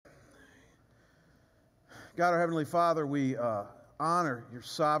God, our Heavenly Father, we honor your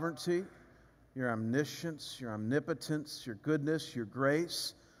sovereignty, your omniscience, your omnipotence, your goodness, your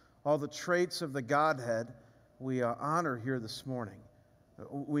grace, all the traits of the Godhead we honor here this morning.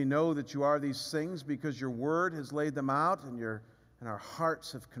 We know that you are these things because your word has laid them out and our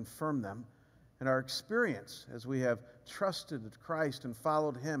hearts have confirmed them. And our experience as we have trusted Christ and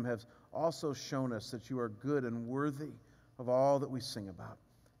followed him has also shown us that you are good and worthy of all that we sing about.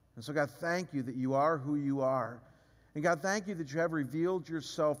 And so, God, thank you that you are who you are. And God, thank you that you have revealed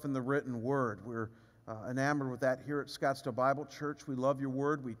yourself in the written word. We're enamored with that here at Scottsdale Bible Church. We love your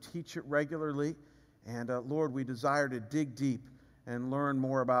word. We teach it regularly. And Lord, we desire to dig deep and learn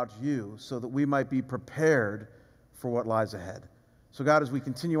more about you so that we might be prepared for what lies ahead. So God, as we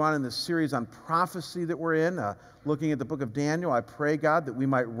continue on in this series on prophecy that we're in, looking at the book of Daniel, I pray, God, that we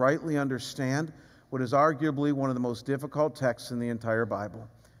might rightly understand what is arguably one of the most difficult texts in the entire Bible.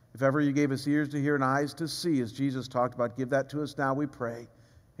 If ever you gave us ears to hear and eyes to see, as Jesus talked about, give that to us now, we pray,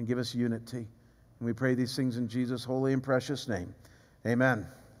 and give us unity. And we pray these things in Jesus' holy and precious name. Amen.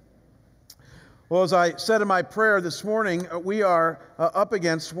 Well, as I said in my prayer this morning, we are up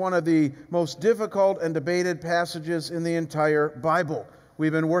against one of the most difficult and debated passages in the entire Bible.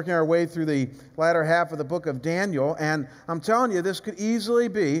 We've been working our way through the latter half of the book of Daniel, and I'm telling you, this could easily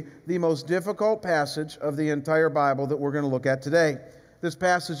be the most difficult passage of the entire Bible that we're going to look at today. This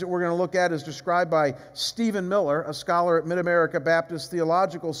passage that we're going to look at is described by Stephen Miller, a scholar at Mid-America Baptist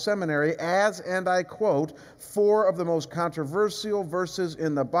Theological Seminary, as, and I quote, four of the most controversial verses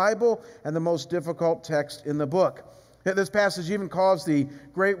in the Bible and the most difficult text in the book. This passage even caused the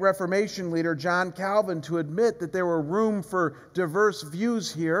great Reformation leader John Calvin to admit that there were room for diverse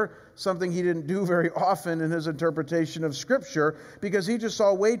views here, something he didn't do very often in his interpretation of Scripture, because he just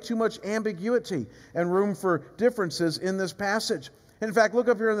saw way too much ambiguity and room for differences in this passage. In fact, look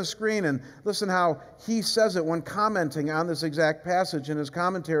up here on the screen and listen how he says it when commenting on this exact passage in his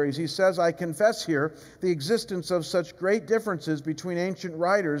commentaries. He says, "I confess here the existence of such great differences between ancient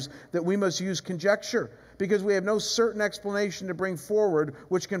writers that we must use conjecture, because we have no certain explanation to bring forward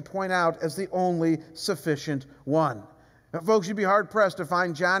which can point out as the only sufficient one." Now, folks, you'd be hard-pressed to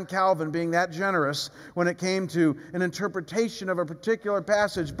find John Calvin being that generous when it came to an interpretation of a particular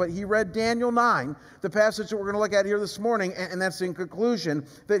passage, but he read Daniel 9, the passage that we're going to look at here this morning, and that's the conclusion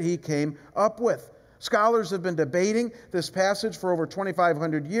that he came up with. Scholars have been debating this passage for over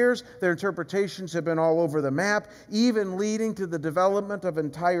 2,500 years. Their interpretations have been all over the map, even leading to the development of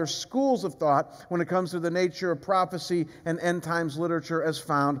entire schools of thought when it comes to the nature of prophecy and end times literature as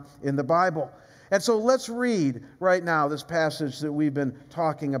found in the Bible. And so let's read right now this passage that we've been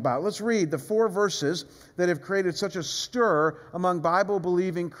talking about. Let's read the four verses that have created such a stir among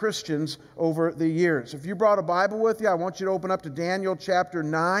Bible-believing Christians over the years. If you brought a Bible with you, I want you to open up to Daniel chapter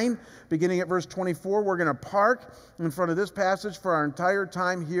 9, beginning at verse 24. We're going to park in front of this passage for our entire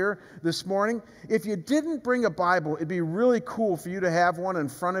time here this morning. If you didn't bring a Bible, it'd be really cool for you to have one in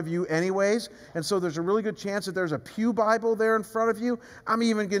front of you anyways. And so there's a really good chance that there's a pew Bible there in front of you. I'm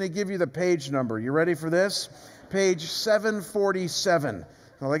even going to give you the page number. You ready for this? Page 747.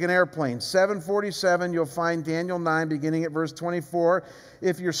 Like an airplane. 747, you'll find Daniel 9 beginning at verse 24.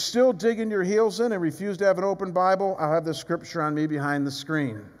 If you're still digging your heels in and refuse to have an open Bible, I'll have the scripture on me behind the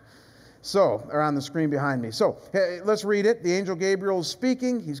screen. Or on the screen behind me. So, let's read it. The angel Gabriel is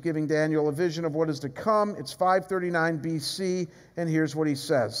speaking. He's giving Daniel a vision of what is to come. It's 539 BC, and here's what he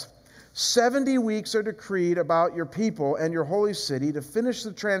says. 70 weeks are decreed about your people and your holy city to finish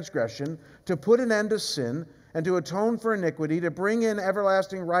the transgression, to put an end to sin, and to atone for iniquity, to bring in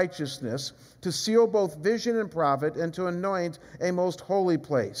everlasting righteousness, to seal both vision and prophet, and to anoint a most holy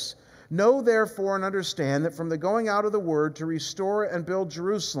place. Know therefore and understand that from the going out of the word to restore and build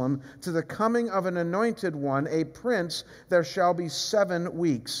Jerusalem to the coming of an anointed one, a prince, there shall be 7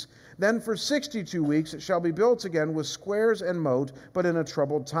 weeks. Then for 62 weeks it shall be built again with squares and moat, but in a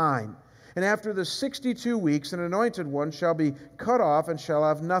troubled time. And after the 62 weeks an anointed one shall be cut off and shall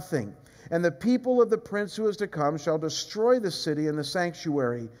have nothing. And the people of the prince who is to come shall destroy the city and the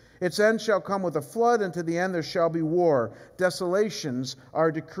sanctuary. Its end shall come with a flood, and to the end there shall be war. Desolations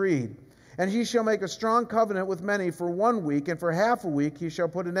are decreed. And he shall make a strong covenant with many for 1 week, and for half a week he shall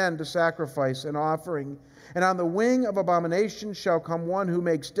put an end to sacrifice and offering. And on the wing of abomination shall come one who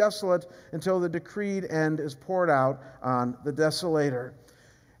makes desolate until the decreed end is poured out on the desolator.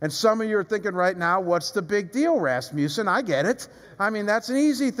 And some of you are thinking right now, what's the big deal, Rasmussen? I get it. I mean, that's an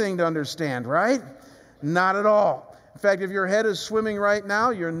easy thing to understand, right? Not at all. In fact, if your head is swimming right now,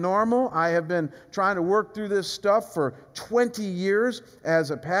 you're normal. I have been trying to work through this stuff for 20 years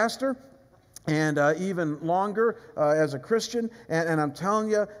as a pastor. and even longer as a Christian. And I'm telling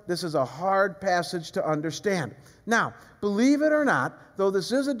you, this is a hard passage to understand. Now, believe it or not, though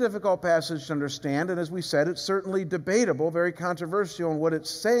this is a difficult passage to understand, and as we said, it's certainly debatable, very controversial in what it's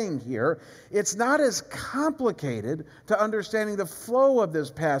saying here, it's not as complicated to understanding the flow of this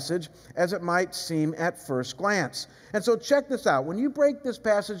passage as it might seem at first glance. And so check this out. When you break this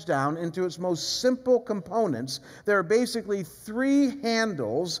passage down into its most simple components, there are basically three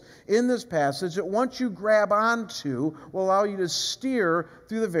handles in this passage that once you grab onto will allow you to steer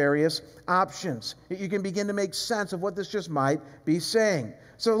through the various options. You can begin to make sense of what this just might be saying.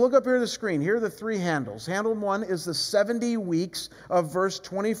 So look up here on the screen. Here are the three handles. Handle 1 is the 70 weeks of verse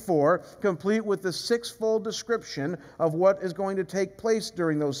 24, complete with the sixfold description of what is going to take place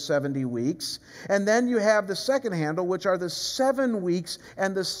during those 70 weeks. And then you have the second handle, which are the 7 weeks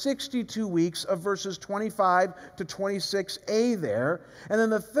and the 62 weeks of verses 25 to 26a there. And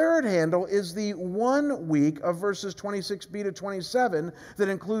then the third handle is the 1 week of verses 26b to 27 that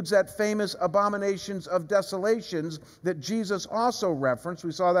includes that famous abominations of desolations that Jesus also referenced.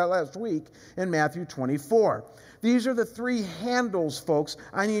 We saw that last week in Matthew 24. These are the three handles, folks,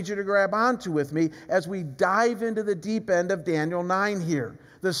 I need you to grab onto with me as we dive into the deep end of Daniel 9 here.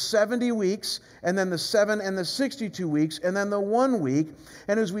 The 70 weeks, and then the 7 and the 62 weeks, and then the 1 week.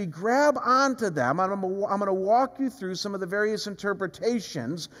 And as we grab onto them, I'm going to walk you through some of the various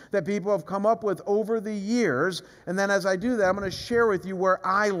interpretations that people have come up with over the years. And then as I do that, I'm going to share with you where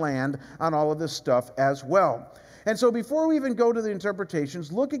I land on all of this stuff as well. And so before we even go to the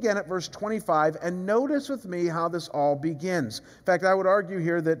interpretations, look again at verse 25 and notice with me how this all begins. In fact, I would argue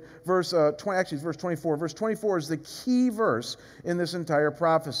here that verse 24. Verse 24 is the key verse in this entire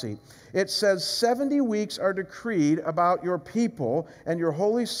prophecy. It says, 70 weeks are decreed about your people and your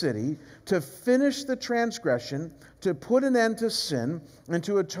holy city to finish the transgression, to put an end to sin, and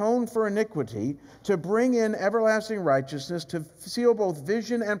to atone for iniquity, to bring in everlasting righteousness, to seal both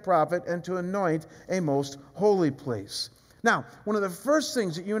vision and prophet, and to anoint a most holy place. Now, one of the first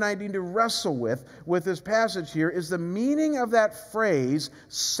things that you and I need to wrestle with this passage here is the meaning of that phrase,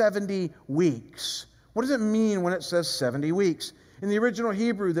 70 weeks. What does it mean when it says 70 weeks? In the original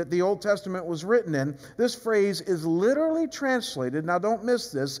Hebrew that the Old Testament was written in, this phrase is literally translated, now don't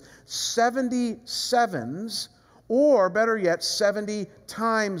miss this, 70 sevens, or better yet, 70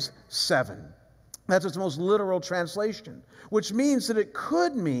 times 7. That's its most literal translation, which means that it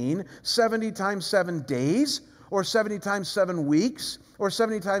could mean 70 times 7 days, or 70 times 7 weeks, or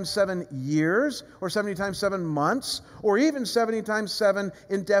 70 times 7 years, or 70 times 7 months, or even 70 times 7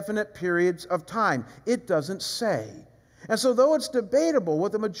 indefinite periods of time. It doesn't say. And so though it's debatable,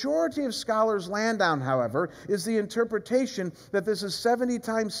 what the majority of scholars land on, however, is the interpretation that this is 70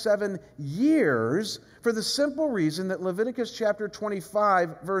 times 7 years, for the simple reason that Leviticus chapter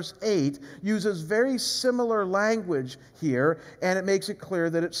 25, verse 8, uses very similar language here, and it makes it clear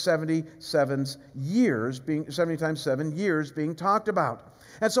that it's 70 times 7 years being talked about.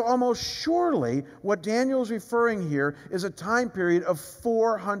 And so almost surely what Daniel is referring here is a time period of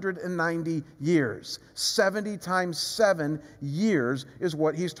 490 years. 70 times 7 years is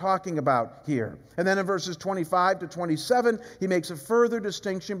what he's talking about here. And then in verses 25 to 27, he makes a further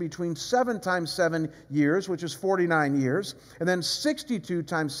distinction between 7 times 7 years, which is 49 years, and then 62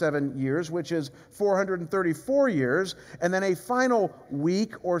 times 7 years, which is 434 years, and then a final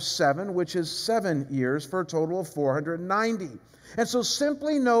week or 7, which is 7 years, for a total of 490. And so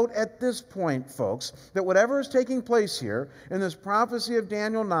simply note at this point, folks, that whatever is taking place here in this prophecy of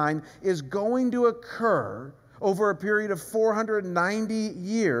Daniel 9 is going to occur over a period of 490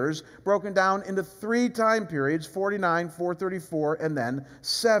 years, broken down into 3 time periods, 49, 434, and then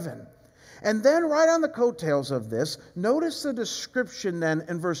 7. And then right on the coattails of this, notice the description then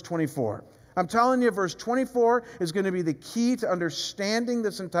in verse 24. I'm telling you, verse 24 is going to be the key to understanding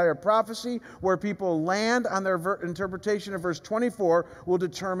this entire prophecy. Where people land on their interpretation of verse 24 will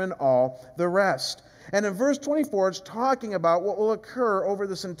determine all the rest. And in verse 24, it's talking about what will occur over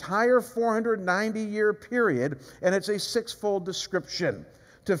this entire 490-year period, and it's a sixfold description.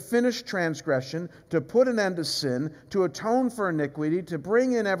 To finish transgression, to put an end to sin, to atone for iniquity, to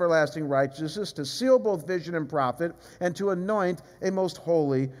bring in everlasting righteousness, to seal both vision and prophet, and to anoint a most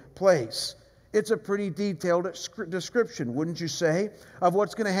holy place. It's a pretty detailed description, wouldn't you say, of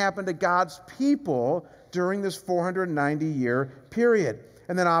what's going to happen to God's people during this 490-year period.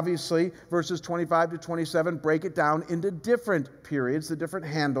 And then obviously, verses 25 to 27 break it down into different periods, the different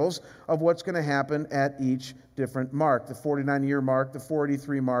handles of what's going to happen at each different mark. The 49-year mark, the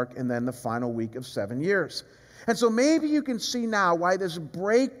 483 mark, and then the final week of 7 years. And so maybe you can see now why this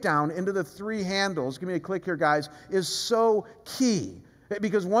breakdown into the 3 handles, give me a click here, guys, is so key.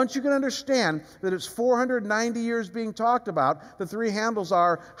 Because once you can understand that it's 490 years being talked about, the three handles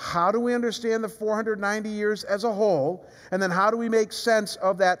are, how do we understand the 490 years as a whole? And then how do we make sense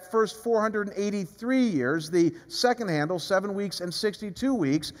of that first 483 years, the second handle, 7 weeks and 62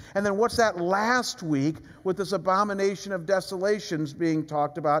 weeks? And then what's that last week with this abomination of desolations being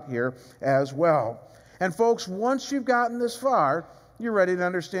talked about here as well? And folks, once you've gotten this far, you're ready to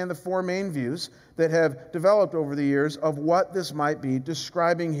understand the four main views that have developed over the years of what this might be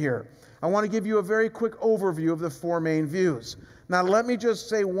describing here. I want to give you a very quick overview of the four main views. Now, let me just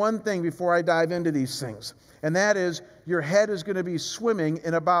say one thing before I dive into these things, and that is your head is going to be swimming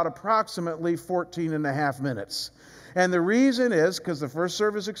in about approximately 14 and a half minutes. And the reason is because the first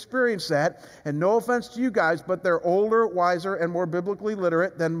service experienced that, and no offense to you guys, but they're older, wiser, and more biblically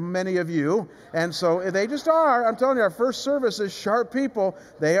literate than many of you. And so they just are. I'm telling you, our first service is sharp people.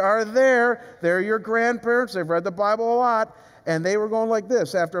 They are there. They're your grandparents. They've read the Bible a lot. And they were going like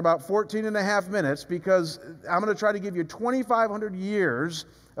this after about 14 and a half minutes, because I'm going to try to give you 2,500 years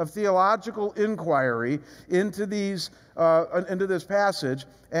of theological inquiry into this passage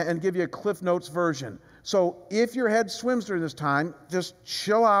and give you a Cliff Notes version. So if your head swims during this time, just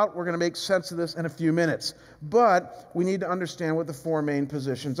chill out. We're going to make sense of this in a few minutes. But we need to understand what the four main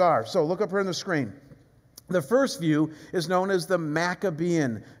positions are. So look up here on the screen. The first view is known as the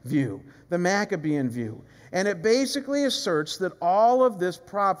Maccabean view. The Maccabean view. And it basically asserts that all of this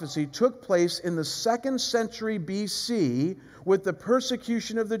prophecy took place in the 2nd century BC with the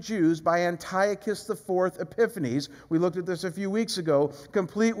persecution of the Jews by Antiochus IV Epiphanes. We looked at this a few weeks ago,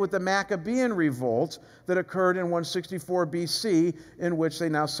 complete with the Maccabean revolt that occurred in 164 BC, in which they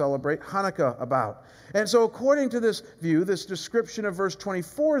now celebrate Hanukkah about. And so according to this view, this description of verse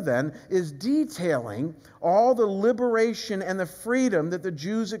 24 then is detailing all the liberation and the freedom that the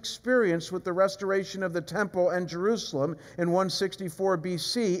Jews experienced with the restoration of the temple and Jerusalem in 164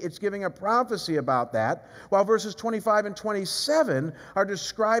 BC. It's giving a prophecy about that, while verses 25 and 27 are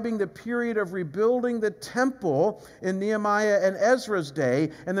describing the period of rebuilding the temple in Nehemiah and Ezra's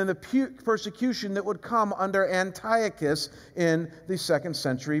day, and then the persecution that would come under Antiochus in the 2nd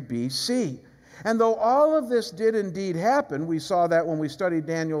century BC. And though all of this did indeed happen, we saw that when we studied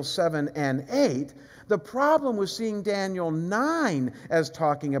Daniel 7 and 8, the problem with seeing Daniel 9 as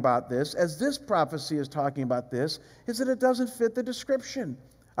talking about this, as this prophecy is talking about this, is that it doesn't fit the description.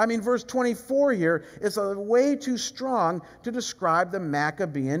 I mean, verse 24 here is way too strong to describe the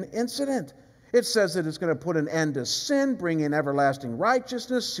Maccabean incident. It says that it's going to put an end to sin, bring in everlasting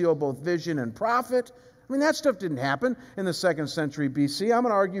righteousness, seal both vision and prophet. I mean, that stuff didn't happen in the 2nd century BC. I'm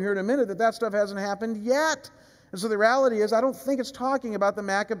going to argue here in a minute that that stuff hasn't happened yet. And so the reality is, I don't think it's talking about the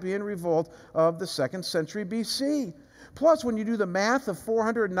Maccabean revolt of the 2nd century BC. Plus, when you do the math of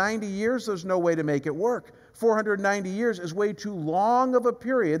 490 years, there's no way to make it work. 490 years is way too long of a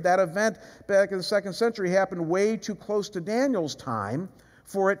period. That event back in the 2nd century happened way too close to Daniel's time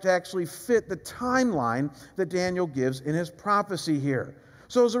for it to actually fit the timeline that Daniel gives in his prophecy here.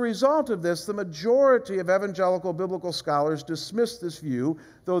 So as a result of this, the majority of evangelical biblical scholars dismiss this view,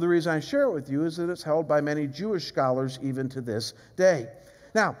 though the reason I share it with you is that it's held by many Jewish scholars even to this day.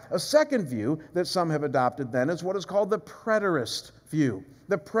 Now, a second view that some have adopted then is what is called the preterist view.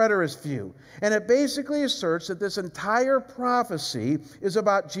 The preterist view. And it basically asserts that this entire prophecy is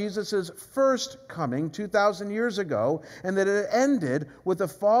about Jesus' first coming 2,000 years ago, and that it ended with the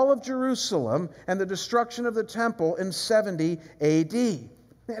fall of Jerusalem and the destruction of the temple in 70 AD.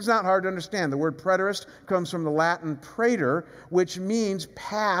 It's not hard to understand. The word preterist comes from the Latin praeter, which means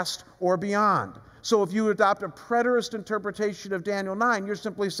past or beyond. So if you adopt a preterist interpretation of Daniel 9, you're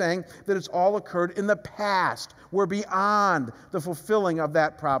simply saying that it's all occurred in the past. We're beyond the fulfilling of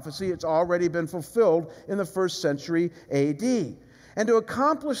that prophecy. It's already been fulfilled in the 1st century AD. And to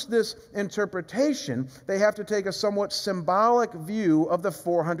accomplish this interpretation, they have to take a somewhat symbolic view of the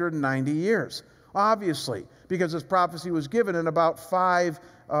 490 years. Obviously, because this prophecy was given in about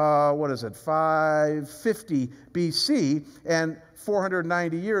 550 BC, and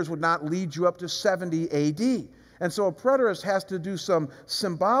 490 years would not lead you up to 70 AD. And so a preterist has to do some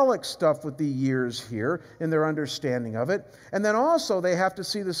symbolic stuff with the years here in their understanding of it. And then also they have to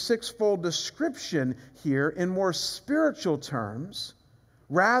see the sixfold description here in more spiritual terms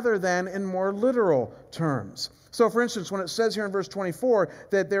rather than in more literal terms. So for instance, when it says here in verse 24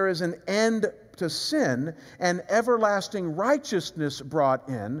 that there is an end to sin and everlasting righteousness brought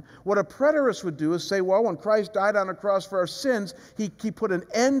in, what a preterist would do is say, well, when Christ died on a cross for our sins, he put an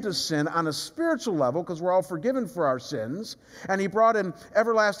end to sin on a spiritual level because we're all forgiven for our sins, and he brought in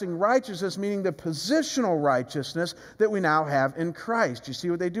everlasting righteousness, meaning the positional righteousness that we now have in Christ. You see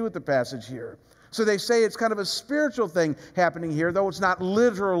what they do with the passage here. So they say it's kind of a spiritual thing happening here, though it's not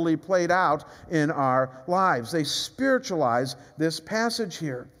literally played out in our lives. They spiritualize this passage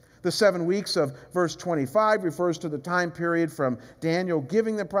here. The 7 weeks of verse 25 refers to the time period from Daniel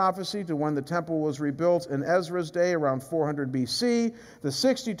giving the prophecy to when the temple was rebuilt in Ezra's day around 400 BC. The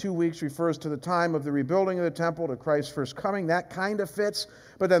 62 weeks refers to the time of the rebuilding of the temple to Christ's first coming. That kind of fits.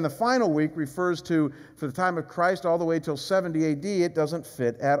 But then the final week refers to for the time of Christ all the way till 70 AD. It doesn't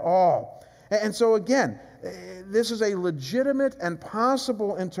fit at all. And so again, this is a legitimate and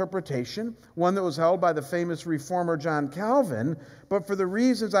possible interpretation, one that was held by the famous reformer John Calvin, but for the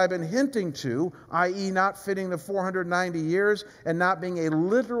reasons I've been hinting to, i.e. not fitting the 490 years and not being a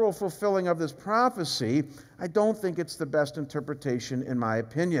literal fulfilling of this prophecy, I don't think it's the best interpretation in my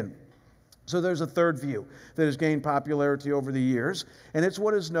opinion. So there's a third view that has gained popularity over the years, and it's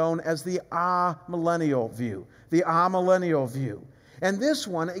what is known as the amillennial view. The amillennial view. And this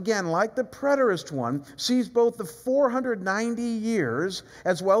one, again, like the preterist one, sees both the 490 years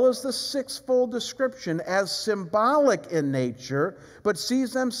as well as the sixfold description as symbolic in nature, but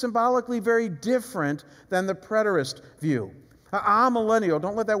sees them symbolically very different than the preterist view. Amillennial,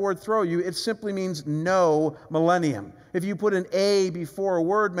 don't let that word throw you. It simply means no millennium. If you put an A before a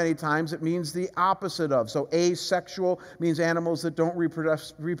word many times, it means the opposite of. So asexual means animals that don't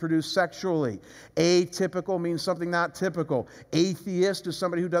reproduce sexually. Atypical means something not typical. Atheist is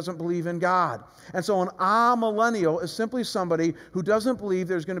somebody who doesn't believe in God. And so an amillennial is simply somebody who doesn't believe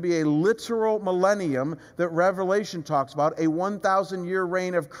there's going to be a literal millennium that Revelation talks about, a 1,000-year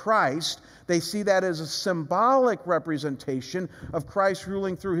reign of Christ. They see that as a symbolic representation of Christ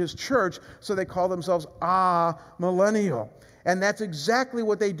ruling through his church, so they call themselves amillennial. And that's exactly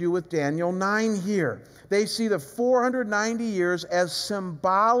what they do with Daniel 9 here. They see the 490 years as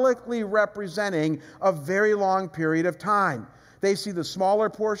symbolically representing a very long period of time. They see the smaller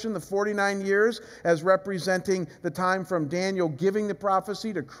portion, the 49 years, as representing the time from Daniel giving the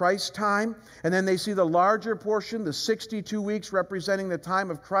prophecy to Christ's time. And then they see the larger portion, the 62 weeks, representing the time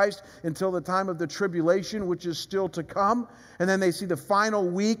of Christ until the time of the tribulation, which is still to come. And then they see the final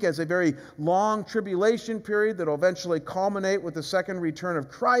week as a very long tribulation period that will eventually culminate with the second return of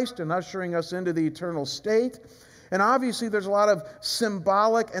Christ and ushering us into the eternal state. And obviously there's a lot of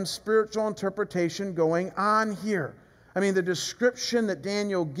symbolic and spiritual interpretation going on here. I mean, the description that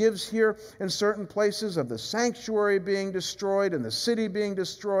Daniel gives here in certain places of the sanctuary being destroyed and the city being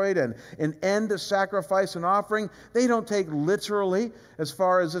destroyed and an end to sacrifice and offering, they don't take literally as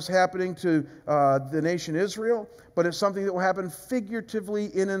far as this happening to the nation Israel, but it's something that will happen figuratively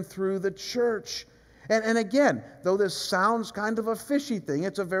in and through the church. And again, though this sounds kind of a fishy thing,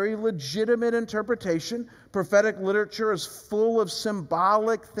 it's a very legitimate interpretation. Prophetic literature is full of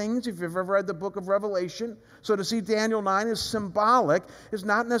symbolic things, if you've ever read the book of Revelation. So to see Daniel 9 as symbolic is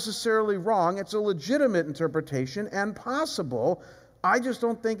not necessarily wrong. It's a legitimate interpretation and possible. I just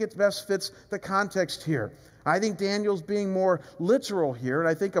don't think it best fits the context here. I think Daniel's being more literal here, and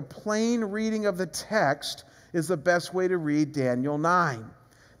I think a plain reading of the text is the best way to read Daniel 9.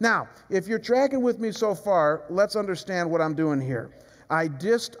 Now, if you're tracking with me so far, let's understand what I'm doing here. I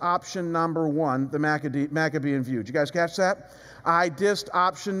dissed option number 1, the Maccabean view. Did you guys catch that? I dissed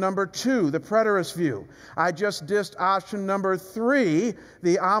option number 2, the preterist view. I just dissed option number 3,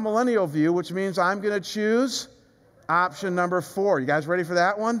 the amillennial view, which means I'm going to choose option number 4. You guys ready for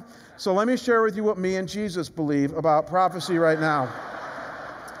that one? So let me share with you what me and Jesus believe about prophecy right now.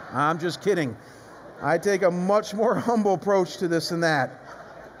 I'm just kidding. I take a much more humble approach to this than that.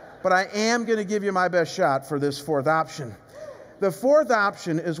 But I am going to give you my best shot for this fourth option. The fourth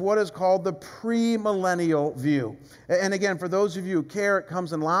option is what is called the premillennial view. And again, for those of you who care, it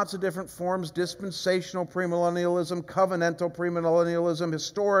comes in lots of different forms: dispensational premillennialism, covenantal premillennialism,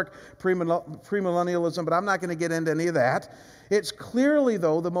 historic premillennialism, but I'm not going to get into any of that. It's clearly,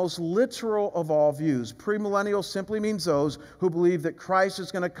 though, the most literal of all views. Premillennial simply means those who believe that Christ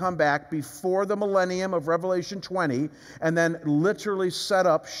is going to come back before the millennium of Revelation 20 and then literally set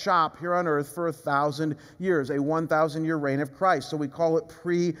up shop here on earth for 1,000 years, a 1,000-year reign of Christ. So we call it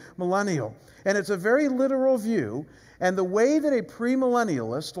premillennial. And it's a very literal view. And the way that a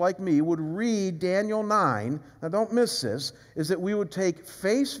premillennialist like me would read Daniel 9, now don't miss this, is that we would take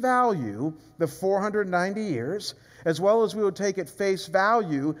face value the 490 years, as well as we would take at face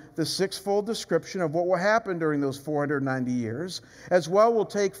value the sixfold description of what will happen during those 490 years. As well, we'll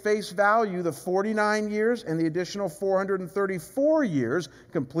take face value the 49 years and the additional 434 years,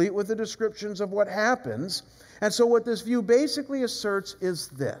 complete with the descriptions of what happens. And so what this view basically asserts is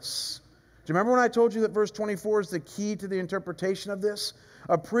this. Do you remember when I told you that verse 24 is the key to the interpretation of this?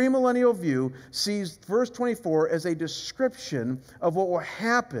 A premillennial view sees verse 24 as a description of what will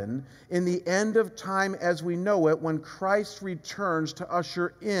happen in the end of time as we know it when Christ returns to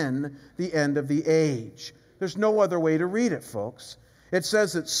usher in the end of the age. There's no other way to read it, folks. It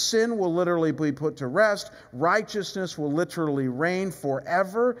says that sin will literally be put to rest, righteousness will literally reign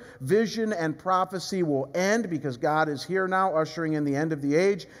forever, vision and prophecy will end because God is here now, ushering in the end of the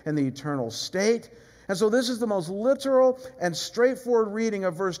age and the eternal state. And so this is the most literal and straightforward reading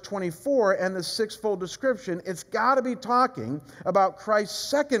of verse 24 and the sixfold description. It's got to be talking about Christ's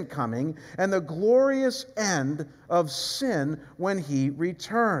second coming and the glorious end of sin when he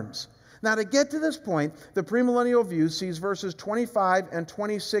returns. Now, to get to this point, the premillennial view sees verses 25 and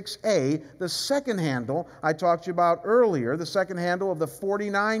 26a, the second handle I talked to you about earlier, the second handle of the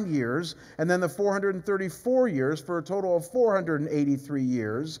 49 years, and then the 434 years for a total of 483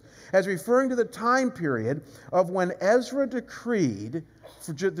 years, as referring to the time period of when Ezra decreed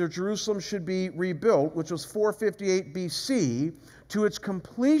that Jerusalem should be rebuilt, which was 458 BC, to its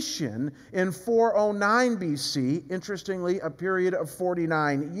completion in 409 BC, interestingly, a period of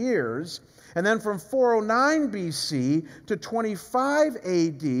 49 years. And then from 409 BC to 25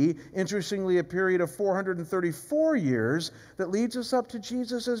 AD, interestingly, a period of 434 years that leads us up to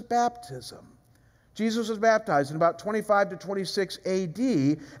Jesus' baptism. Jesus was baptized in about 25 to 26 AD,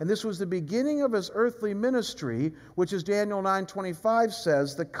 and this was the beginning of his earthly ministry, which, as Daniel 9:25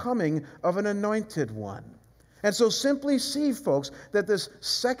 says, the coming of an anointed one. And so simply see, folks, that this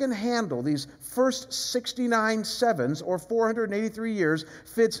second handle, these first 69 sevens, or 483 years,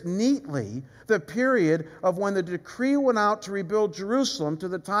 fits neatly the period of when the decree went out to rebuild Jerusalem to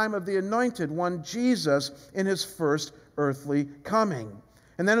the time of the anointed one, Jesus, in his first earthly coming.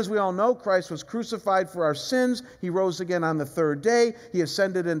 And then, as we all know, Christ was crucified for our sins. He rose again on the third day. He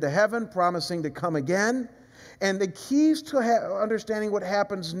ascended into heaven, promising to come again. And the keys to understanding what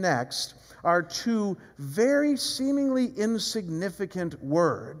happens next are two very seemingly insignificant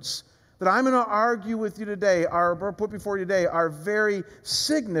words that I'm going to argue with you today, or put before you today, are very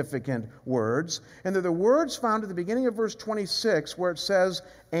significant words. And they're the words found at the beginning of verse 26 where it says,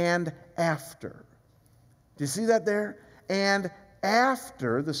 "and after." Do you see that there? And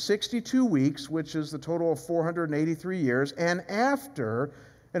after the 62 weeks, which is the total of 483 years, and after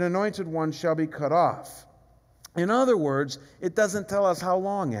an anointed one shall be cut off. In other words, it doesn't tell us how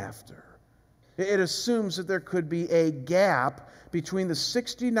long after. It assumes that there could be a gap between the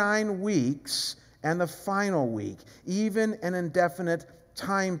 69 weeks and the final week, even an indefinite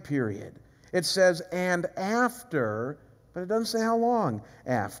time period. It says, and after, but it doesn't say how long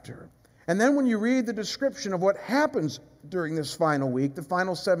after. And then when you read the description of what happens during this final week, the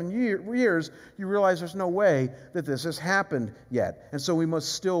final 7 years, you realize there's no way that this has happened yet. And so we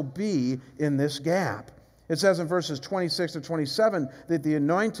must still be in this gap. It says in verses 26 to 27 that the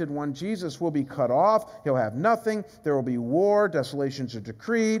anointed one, Jesus, will be cut off. He'll have nothing. There will be war. Desolations are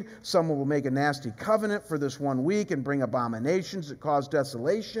decreed. Someone will make a nasty covenant for this 1 week and bring abominations that cause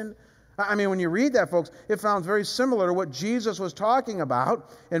desolation. I mean, when you read that, folks, it sounds very similar to what Jesus was talking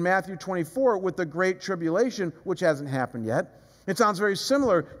about in Matthew 24 with the Great Tribulation, which hasn't happened yet. It sounds very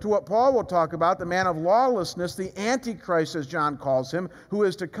similar to what Paul will talk about, the man of lawlessness, the Antichrist, as John calls him, who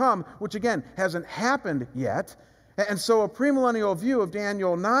is to come, which again hasn't happened yet. And so a premillennial view of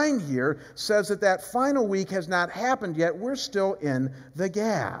Daniel 9 here says that that final week has not happened yet. We're still in the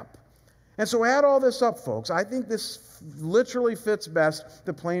gap. And so add all this up, folks. I think this literally fits best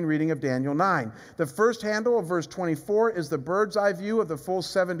the plain reading of Daniel 9. The first handle of verse 24 is the bird's eye view of the full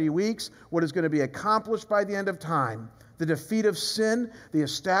 70 weeks, what is going to be accomplished by the end of time. The defeat of sin, the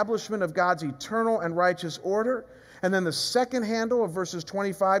establishment of God's eternal and righteous order. And then the second handle of verses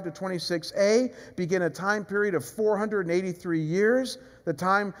 25 to 26a begin a time period of 483 years, the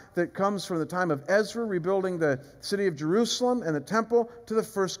time that comes from the time of Ezra rebuilding the city of Jerusalem and the temple to the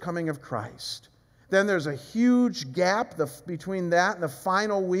first coming of Christ. Then there's a huge gap between that and the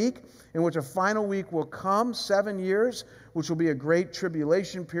final week, in which a final week will come, 7 years, which will be a great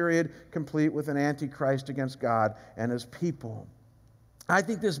tribulation period, complete with an antichrist against God and his people. I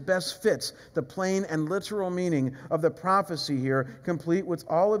think this best fits the plain and literal meaning of the prophecy here, complete with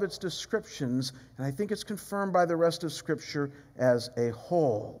all of its descriptions, and I think it's confirmed by the rest of Scripture as a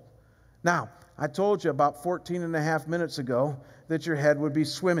whole. Now, I told you about 14 and a half minutes ago that your head would be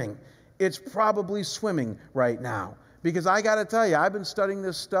swimming. It's probably swimming right now. Because I got to tell you, I've been studying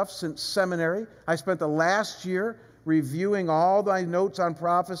this stuff since seminary. I spent the last year reviewing all my notes on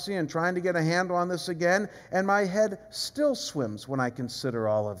prophecy and trying to get a handle on this again, and my head still swims when I consider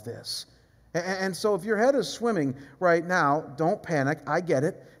all of this. And so if your head is swimming right now, don't panic. I get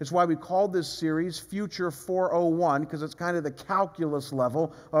it. It's why we called this series Future 401, because it's kind of the calculus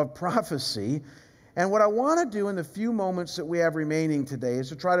level of prophecy. And what I want to do in the few moments that we have remaining today is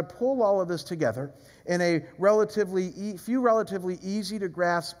to try to pull all of this together in a few relatively easy to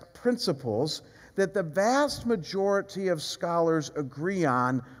grasp principles that the vast majority of scholars agree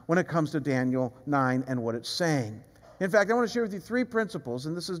on when it comes to Daniel 9 and what it's saying. In fact, I want to share with you 3 principles,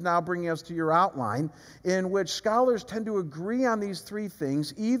 and this is now bringing us to your outline, in which scholars tend to agree on these 3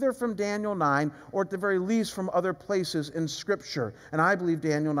 things, either from Daniel 9 or at the very least from other places in Scripture. And I believe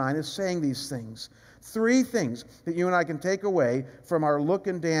Daniel 9 is saying these things. 3 things that you and I can take away from our look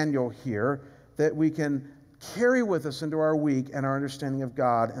in Daniel here that we can carry with us into our week and our understanding of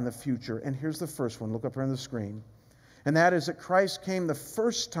God and the future. And here's the first one. Look up here on the screen. And that is that Christ came the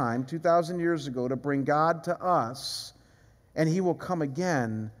first time 2,000 years ago to bring God to us, and he will come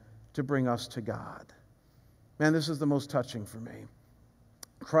again to bring us to God. Man, this is the most touching for me.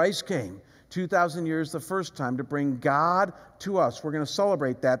 Christ came 2,000 years the first time to bring God to us. We're going to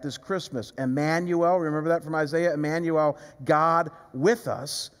celebrate that this Christmas. Emmanuel, remember that from Isaiah? Emmanuel, God with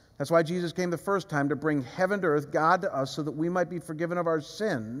us. That's why Jesus came the first time, to bring heaven to earth, God to us, so that we might be forgiven of our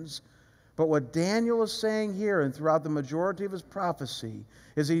sins. But what Daniel is saying here and throughout the majority of his prophecy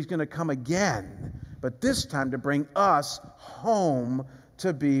is he's going to come again, but this time to bring us home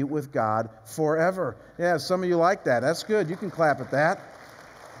to be with God forever. Yeah, some of you like that. That's good. You can clap at that.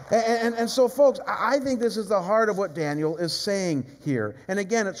 And so, folks, I think this is the heart of what Daniel is saying here. And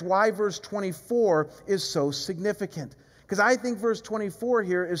again, it's why verse 24 is so significant. Because I think verse 24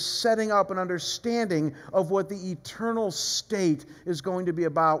 here is setting up an understanding of what the eternal state is going to be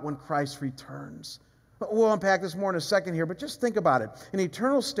about when Christ returns. We'll unpack this more in a second here, but just think about it. An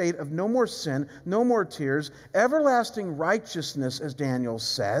eternal state of no more sin, no more tears, everlasting righteousness, as Daniel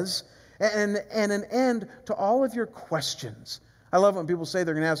says, and an end to all of your questions. I love when people say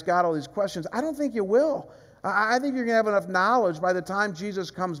they're going to ask God all these questions. I don't think you will. I think you're going to have enough knowledge by the time Jesus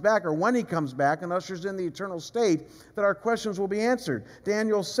comes back, or when he comes back and ushers in the eternal state, that our questions will be answered.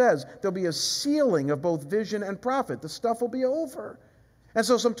 Daniel says there'll be a sealing of both vision and prophet. The stuff will be over. And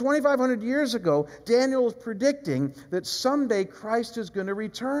so some 2,500 years ago, Daniel is predicting that someday Christ is going to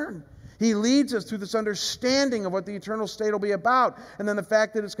return. He leads us through this understanding of what the eternal state will be about, and then the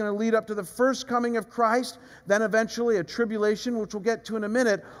fact that it's going to lead up to the first coming of Christ, then eventually a tribulation, which we'll get to in a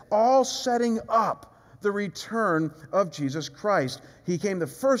minute, all setting up the return of Jesus Christ. He came the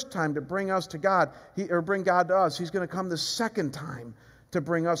first time to bring us to God, bring God to us. He's going to come the second time to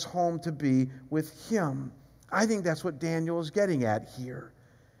bring us home to be with him. I think that's what Daniel is getting at here.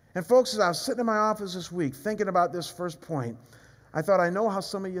 And folks, as I was sitting in my office this week thinking about this first point, I thought, I know how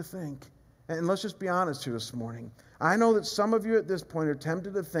some of you think. And let's just be honest here this morning. I know that some of you at this point are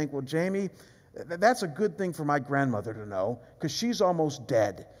tempted to think, well, Jamie, that's a good thing for my grandmother to know, because she's almost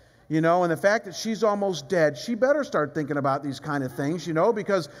dead. And the fact that she's almost dead, she better start thinking about these kind of things,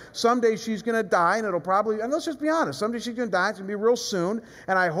 because someday she's going to die, and and let's just be honest, someday she's going to die, it's going to be real soon,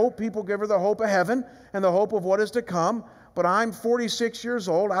 and I hope people give her the hope of heaven and the hope of what is to come, but I'm 46 years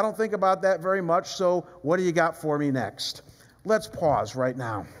old, I don't think about that very much, so what do you got for me next? Let's pause right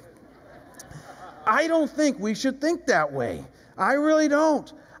now. I don't think we should think that way. I really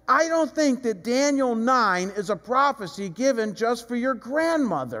don't. I don't think that Daniel 9 is a prophecy given just for your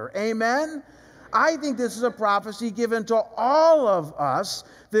grandmother. Amen? I think this is a prophecy given to all of us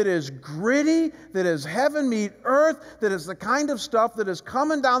that is gritty, that is heaven meet earth, that is the kind of stuff that is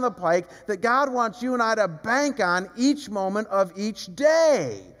coming down the pike that God wants you and I to bank on each moment of each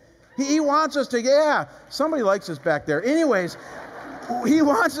day. He wants us to, somebody likes us back there. Anyways, he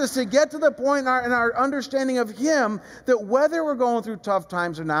wants us to get to the point in our understanding of him that whether we're going through tough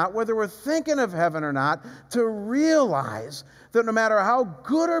times or not, whether we're thinking of heaven or not, to realize that no matter how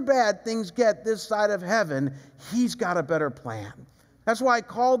good or bad things get this side of heaven, he's got a better plan. That's why I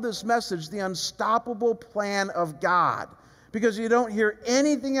called this message the unstoppable plan of God. Because you don't hear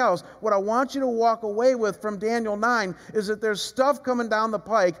anything else. What I want you to walk away with from Daniel 9 is that there's stuff coming down the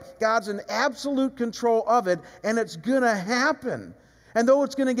pike. God's in absolute control of it, and it's going to happen. And though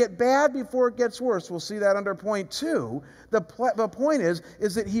it's going to get bad before it gets worse, we'll see that under point 2, the point is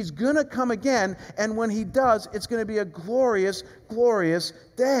that he's going to come again, and when he does, it's going to be a glorious, glorious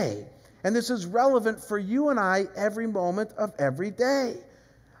day. And this is relevant for you and I every moment of every day.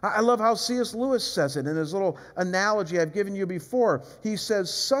 I love how C.S. Lewis says it in his little analogy I've given you before. He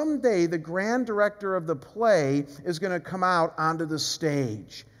says, someday the grand director of the play is going to come out onto the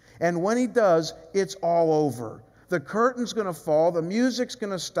stage. And when he does, it's all over. The curtain's going to fall, the music's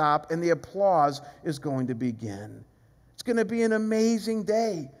going to stop, and the applause is going to begin. It's going to be an amazing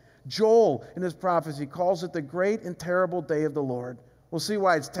day. Joel, in his prophecy, calls it the great and terrible day of the Lord. We'll see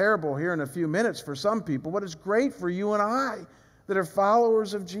why it's terrible here in a few minutes for some people, but it's great for you and I that are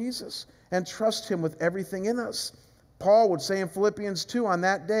followers of Jesus and trust him with everything in us. Paul would say in Philippians 2, on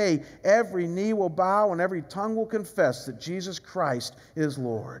that day, every knee will bow and every tongue will confess that Jesus Christ is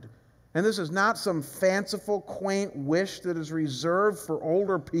Lord. And this is not some fanciful, quaint wish that is reserved for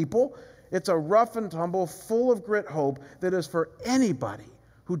older people. It's a rough and tumble, full of grit hope that is for anybody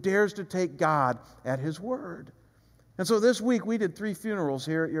who dares to take God at his word. And so this week we did 3 funerals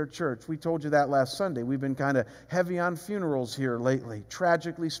here at your church. We told you that last Sunday. We've been kind of heavy on funerals here lately,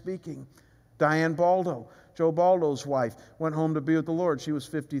 tragically speaking. Diane Baldo, Joe Baldo's wife, went home to be with the Lord. She was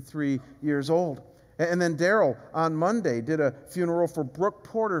 53 years old. And then Daryl on Monday did a funeral for Brooke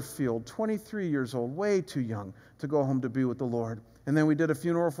Porterfield, 23 years old, way too young to go home to be with the Lord. And then we did a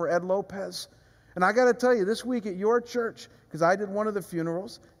funeral for Ed Lopez. And I got to tell you, this week at your church, because I did one of the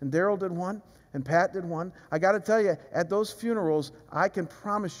funerals, and Daryl did one, and Pat did one, I got to tell you, at those funerals, I can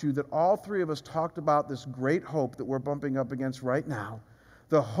promise you that all 3 of us talked about this great hope that we're bumping up against right now.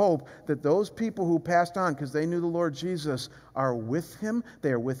 The hope that those people who passed on because they knew the Lord Jesus are with him.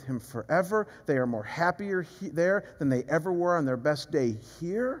 They are with him forever. They are more happier there than they ever were on their best day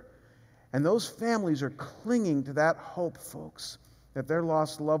here. And those families are clinging to that hope, folks, that their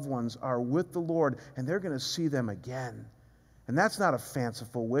lost loved ones are with the Lord and they're going to see them again. And that's not a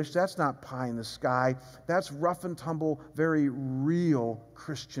fanciful wish. That's not pie in the sky. That's rough and tumble, very real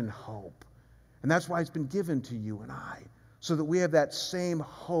Christian hope. And that's why it's been given to you and I, so that we have that same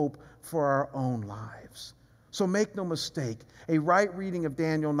hope for our own lives. So make no mistake, a right reading of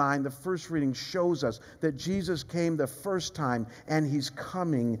Daniel 9, the first reading, shows us that Jesus came the first time and he's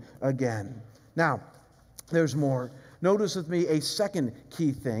coming again. Now, there's more. Notice with me a second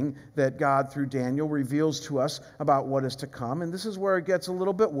key thing that God, through Daniel, reveals to us about what is to come. And this is where it gets a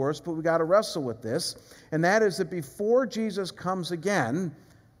little bit worse, but we got to wrestle with this. And that is that before Jesus comes again,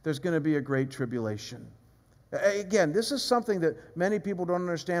 there's going to be a great tribulation. Again, this is something that many people don't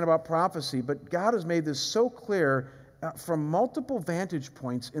understand about prophecy, but God has made this so clear from multiple vantage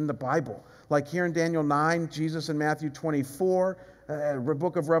points in the Bible. Like here in Daniel 9, Jesus in Matthew 24, the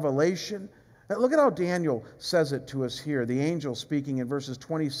book of Revelation. Look at how Daniel says it to us here, the angel speaking in verses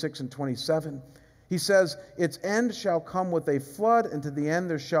 26 and 27. He says, its end shall come with a flood, and to the end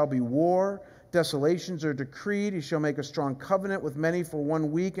there shall be war. Desolations are decreed. He shall make a strong covenant with many for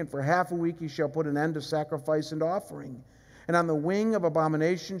 1 week, and for half a week he shall put an end to sacrifice and offering. And on the wing of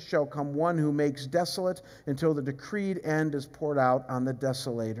abomination shall come one who makes desolate until the decreed end is poured out on the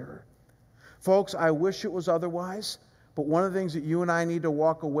desolator. Folks, I wish it was otherwise, but one of the things that you and I need to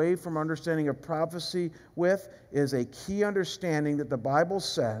walk away from understanding of prophecy with is a key understanding that the Bible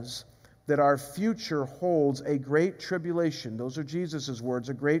says that our future holds a great tribulation. Those are Jesus' words,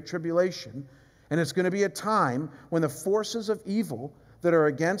 a great tribulation. And it's going to be a time when the forces of evil that are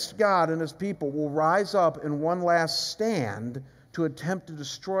against God and his people will rise up in one last stand to attempt to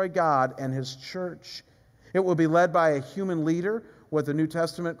destroy God and his church. It will be led by a human leader, what the New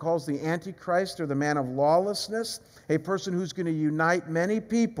Testament calls the Antichrist, or the man of lawlessness, a person who's going to unite many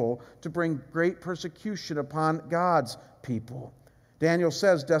people to bring great persecution upon God's people. Daniel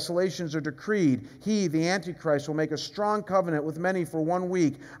says desolations are decreed. He, the Antichrist, will make a strong covenant with many for 1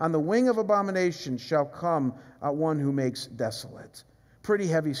 week. On the wing of abomination shall come one who makes desolate. Pretty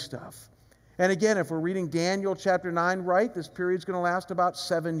heavy stuff. And again, if we're reading Daniel chapter 9 right, this period's going to last about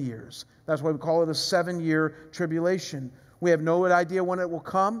 7 years. That's why we call it a 7-year tribulation. We have no idea when it will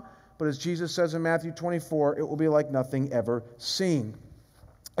come, but as Jesus says in Matthew 24, it will be like nothing ever seen.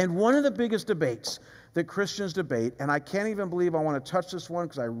 And one of the biggest debates that Christians debate, and I can't even believe I want to touch this one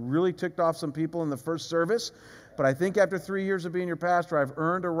because I really ticked off some people in the first service, but I think after 3 years of being your pastor, I've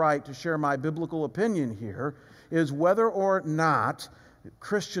earned a right to share my biblical opinion here, is whether or not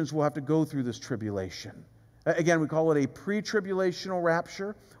Christians will have to go through this tribulation. Again, we call it a pre-tribulational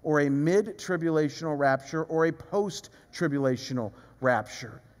rapture, or a mid-tribulational rapture, or a post-tribulational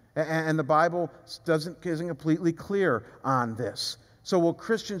rapture. And the Bible isn't completely clear on this. So will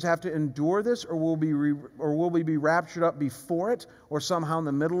Christians have to endure this, or will we be raptured up before it, or somehow in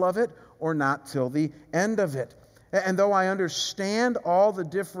the middle of it, or not till the end of it? And though I understand all the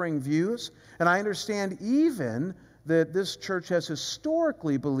differing views, and I understand even that this church has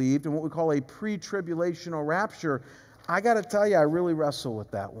historically believed in what we call a pre-tribulational rapture, I got to tell you, I really wrestle with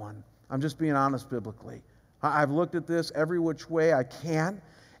that one. I'm just being honest biblically. I've looked at this every which way I can.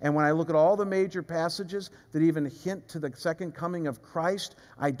 And when I look at all the major passages that even hint to the second coming of Christ,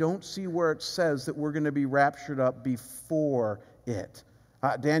 I don't see where it says that we're going to be raptured up before it.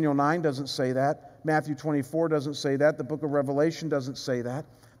 Daniel 9 doesn't say that. Matthew 24 doesn't say that. The book of Revelation doesn't say that.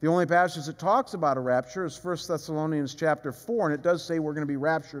 The only passage that talks about a rapture is 1 Thessalonians chapter 4, and it does say we're going to be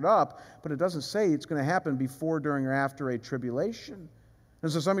raptured up, but it doesn't say it's going to happen before, during, or after a tribulation.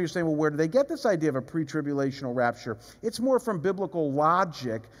 And so some of you are saying, well, where do they get this idea of a pre-tribulational rapture? It's more from biblical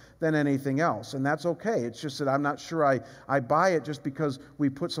logic than anything else, and that's okay. It's just that I'm not sure I buy it just because we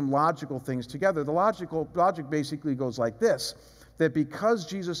put some logical things together. The logic basically goes like this, that because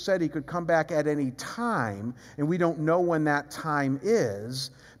Jesus said he could come back at any time, and we don't know when that time is,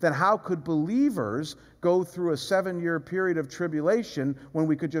 then how could believers go through a 7-year period of tribulation when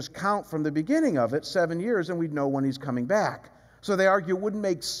we could just count from the beginning of it 7 years and we'd know when he's coming back? So they argue it wouldn't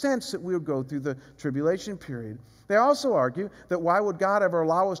make sense that we would go through the tribulation period. They also argue that why would God ever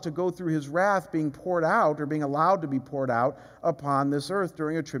allow us to go through his wrath being poured out or being allowed to be poured out upon this earth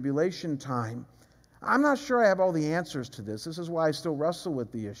during a tribulation time? I'm not sure I have all the answers to this. This is why I still wrestle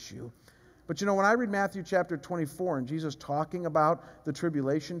with the issue. But when I read Matthew chapter 24 and Jesus talking about the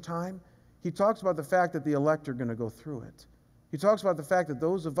tribulation time, he talks about the fact that the elect are going to go through it. He talks about the fact that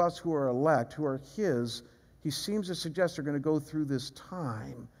those of us who are elect, who are his, he seems to suggest are going to go through this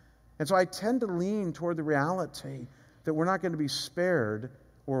time. And so I tend to lean toward the reality that we're not going to be spared,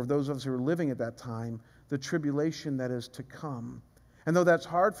 or those of us who are living at that time, the tribulation that is to come. And though that's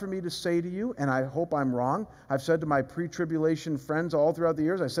hard for me to say to you, and I hope I'm wrong, I've said to my pre-tribulation friends all throughout the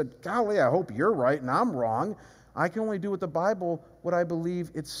years, I said, golly, I hope you're right and I'm wrong. I can only do with the Bible what I believe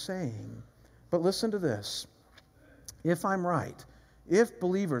it's saying. But listen to this. If I'm right, if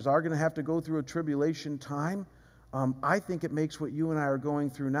believers are going to have to go through a tribulation time, I think it makes what you and I are going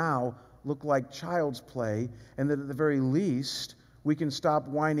through now look like child's play, and that at the very least, we can stop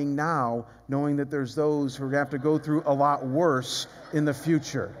whining now, knowing that there's those who are going to have to go through a lot worse in the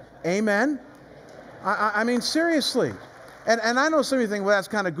future. Amen? I mean, seriously. And I know some of you think, well, that's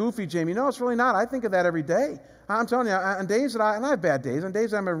kind of goofy, Jamie. No, it's really not. I think of that every day. I'm telling you, on days that and I have bad days, on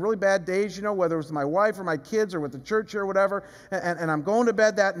days that I'm having really bad days, whether it was with my wife or my kids or with the church or whatever, and I'm going to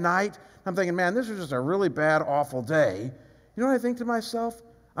bed that night, I'm thinking, man, this was just a really bad, awful day. You know what I think to myself?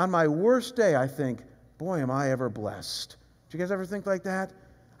 On my worst day, I think, boy, am I ever blessed. Do you guys ever think like that?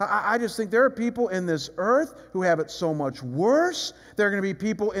 I just think there are people in this earth who have it so much worse. There are going to be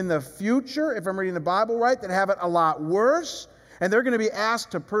people in the future, if I'm reading the Bible right, that have it a lot worse. And they're going to be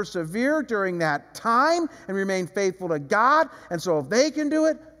asked to persevere during that time and remain faithful to God. And so if they can do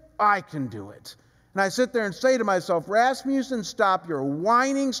it, I can do it. And I sit there and say to myself, Rasmussen, stop your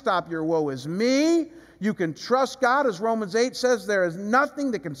whining, stop your woe is me. You can trust God. As Romans 8 says, there is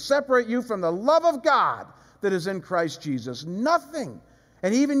nothing that can separate you from the love of God that is in Christ Jesus. Nothing.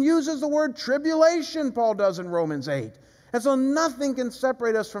 And he even uses the word tribulation, Paul does in Romans 8. And so nothing can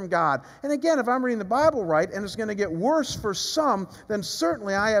separate us from God. And again, if I'm reading the Bible right, and it's going to get worse for some, then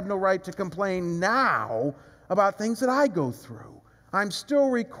certainly I have no right to complain now about things that I go through. I'm still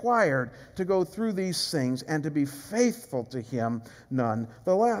required to go through these things and to be faithful to him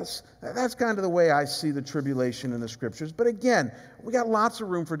nonetheless. That's kind of the way I see the tribulation in the Scriptures. But again, we got lots of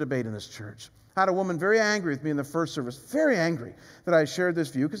room for debate in this church. I had a woman very angry with me in the first service, very angry that I shared this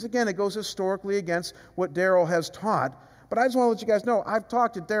view, because again, it goes historically against what Daryl has taught. But I just want to let you guys know, I've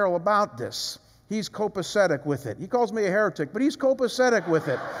talked to Daryl about this. He's copacetic with it. He calls me a heretic, but he's copacetic with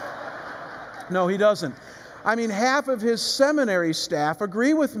it. No, he doesn't. I mean, half of his seminary staff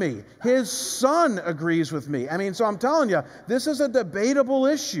agree with me. His son agrees with me. I mean, so I'm telling you, this is a debatable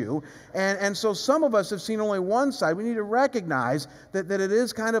issue. And so some of us have seen only one side. We need to recognize that it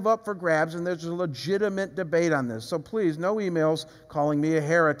is kind of up for grabs, and there's a legitimate debate on this. So please, no emails calling me a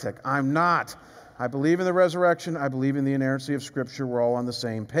heretic. I'm not. I believe in the resurrection. I believe in the inerrancy of Scripture. We're all on the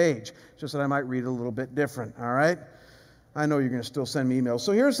same page. Just that I might read it a little bit different, all right? I know you're going to still send me emails.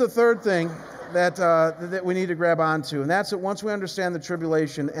 So here's the third thing that we need to grab onto, and that's that once we understand the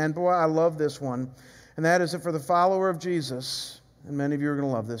tribulation, and boy, I love this one, and that is that for the follower of Jesus, and many of you are going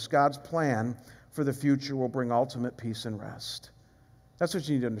to love this, God's plan for the future will bring ultimate peace and rest. That's what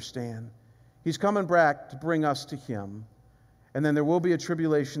you need to understand. He's coming back to bring us to him, and then there will be a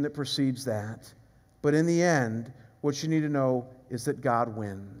tribulation that precedes that. But in the end, what you need to know is that God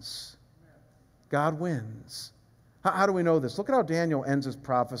wins. God wins. How do we know this? Look at how Daniel ends his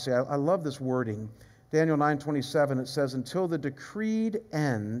prophecy. I love this wording. Daniel 9:27, it says, until the decreed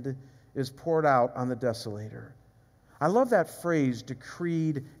end is poured out on the desolator. I love that phrase,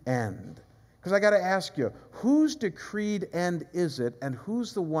 decreed end. Because I got to ask you, whose decreed end is it, and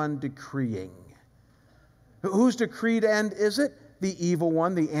who's the one decreeing? Whose decreed end is it? The evil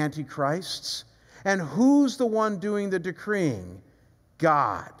one, the Antichrist's. And who's the one doing the decreeing?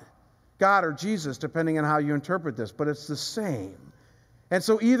 God. God or Jesus, depending on how you interpret this, but it's the same. And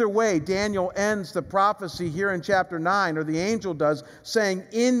so either way, Daniel ends the prophecy here in chapter 9, or the angel does, saying,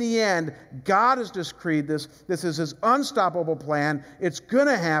 in the end, God has decreed this. This is his unstoppable plan. It's going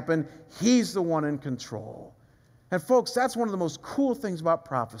to happen. He's the one in control. And folks, that's one of the most cool things about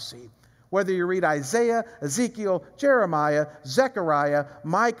prophecy. Whether you read Isaiah, Ezekiel, Jeremiah, Zechariah,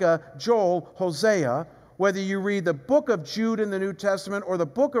 Micah, Joel, Hosea, whether you read the book of Jude in the New Testament or the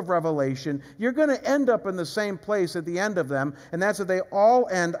book of Revelation, you're going to end up in the same place at the end of them, and that's that they all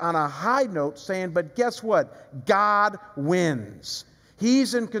end on a high note saying, but guess what? God wins.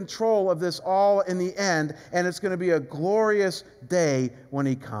 He's in control of this all in the end, and it's going to be a glorious day when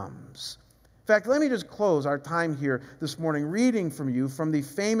he comes. In fact, let me just close our time here this morning reading from you from the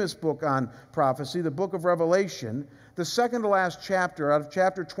famous book on prophecy, the book of Revelation, the second to last chapter out of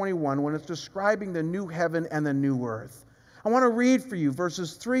chapter 21, when it's describing the new heaven and the new earth. I want to read for you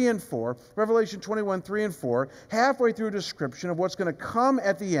verses 3 and 4, Revelation 21, 3 and 4, halfway through a description of what's going to come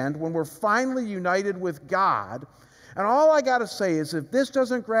at the end when we're finally united with God. And all I got to say is, if this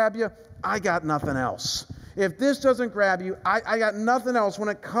doesn't grab you, I got nothing else. If this doesn't grab you, I got nothing else when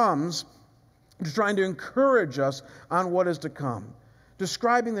it comes to trying to encourage us on what is to come.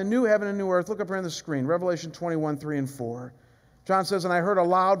 Describing the new heaven and new earth. Look up here on the screen, Revelation 21, 3 and 4. John says, and I heard a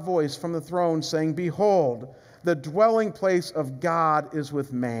loud voice from the throne saying, behold, the dwelling place of God is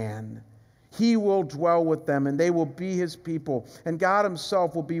with man. He will dwell with them, and they will be his people, and God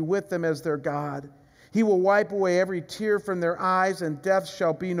himself will be with them as their God. He will wipe away every tear from their eyes, and death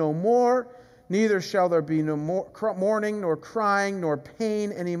shall be no more. Neither shall there be no more mourning, nor crying, nor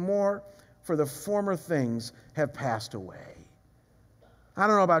pain anymore, for the former things have passed away. I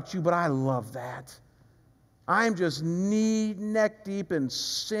don't know about you, but I love that. I'm just neck deep in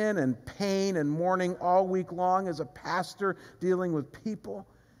sin and pain and mourning all week long as a pastor dealing with people.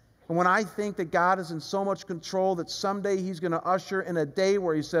 And when I think that God is in so much control that someday he's going to usher in a day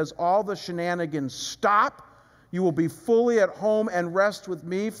where he says, all the shenanigans stop, you will be fully at home and rest with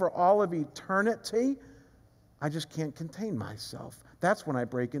me for all of eternity, I just can't contain myself. That's when I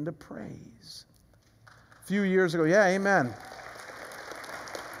break into praise. A few years ago, yeah, amen.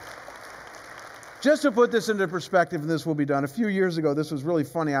 Just to put this into perspective, and this will be done, a few years ago, this was really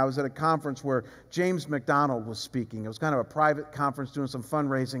funny. I was at a conference where James MacDonald was speaking. It was kind of a private conference doing some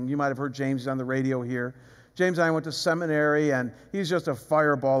fundraising. You might have heard James on the radio here. James and I went to seminary, and he's just a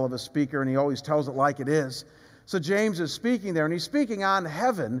fireball of a speaker, and he always tells it like it is. So James is speaking there, and he's speaking on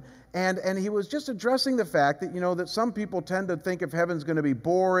heaven, and he was just addressing the fact that, that some people tend to think if heaven's going to be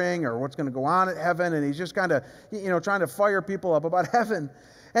boring or what's going to go on at heaven, and he's just kind of, trying to fire people up about heaven.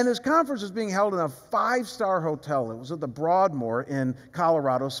 And this conference was being held in a 5-star hotel. It was at the Broadmoor in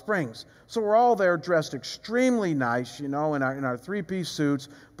Colorado Springs. So we're all there dressed extremely nice, in our 3-piece suits,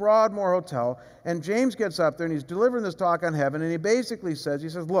 Broadmoor Hotel. And James gets up there and he's delivering this talk on heaven. And he basically says,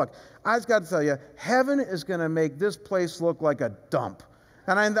 look, I just got to tell you, heaven is going to make this place look like a dump.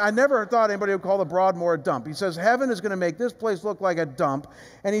 And I never thought anybody would call the Broadmoor a dump. He says, heaven is going to make this place look like a dump.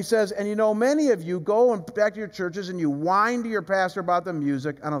 And he says, and many of you go back to your churches and you whine to your pastor about the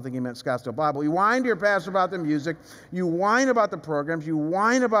music. I don't think he meant Scottsdale Bible. You whine to your pastor about the music. You whine about the programs. You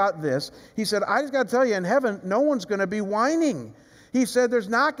whine about this. He said, I just got to tell you, in heaven, no one's going to be whining. He said, you're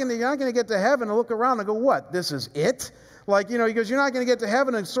not going to get to heaven and look around and go, what, this is it? He goes, you're not going to get to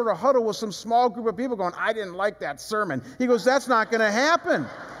heaven and sort of huddle with some small group of people going, I didn't like that sermon. He goes, that's not going to happen.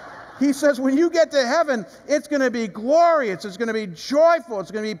 He says, when you get to heaven, it's going to be glorious. It's going to be joyful.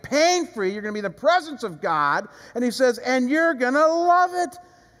 It's going to be pain-free. You're going to be in the presence of God. And he says, and you're going to love it.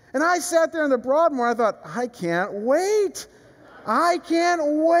 And I sat there in the Broadmoor. I thought, I can't wait. I can't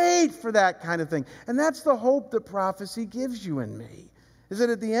wait for that kind of thing. And that's the hope that prophecy gives you and me, is that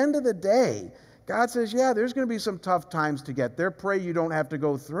at the end of the day, God says, yeah, there's going to be some tough times to get there. Pray you don't have to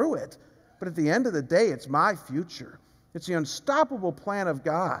go through it. But at the end of the day, it's my future. It's the unstoppable plan of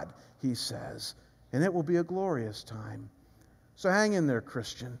God, he says, and it will be a glorious time. So hang in there,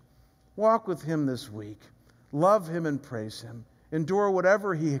 Christian. Walk with him this week. Love him and praise him. Endure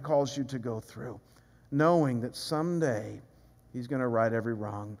whatever he calls you to go through, knowing that someday he's going to right every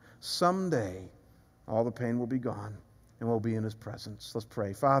wrong. Someday all the pain will be gone and we'll be in his presence. Let's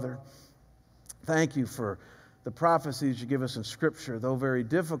pray. Father, thank you for the prophecies you give us in Scripture, though very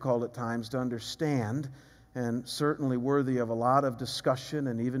difficult at times to understand and certainly worthy of a lot of discussion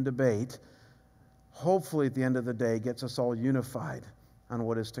and even debate. Hopefully at the end of the day gets us all unified on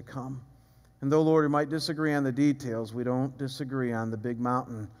what is to come. And though, Lord, we might disagree on the details, we don't disagree on the big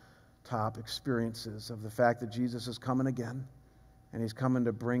mountaintop experiences of the fact that Jesus is coming again and he's coming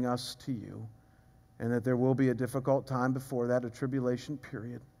to bring us to you, and that there will be a difficult time before that, a tribulation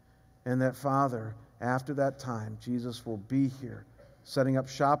period. And that, Father, after that time, Jesus will be here setting up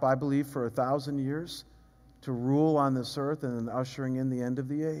shop, I believe, for 1,000 years to rule on this earth and then ushering in the end of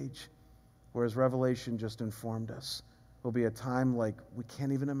the age. Whereas Revelation just informed us, will be a time like we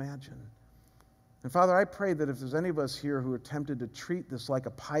can't even imagine. And Father, I pray that if there's any of us here who are tempted to treat this like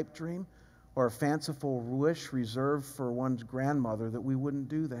a pipe dream or a fanciful wish reserved for one's grandmother, that we wouldn't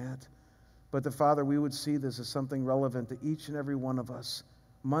do that. But that, Father, we would see this as something relevant to each and every one of us,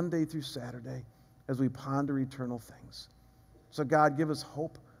 Monday through Saturday, as we ponder eternal things. So God, give us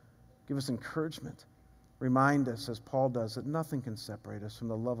hope, give us encouragement. Remind us, as Paul does, that nothing can separate us from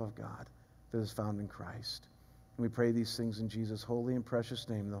the love of God that is found in Christ. And we pray these things in Jesus' holy and precious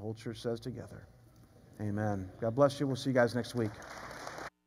name. The whole church says together, amen. God bless you. We'll see you guys next week.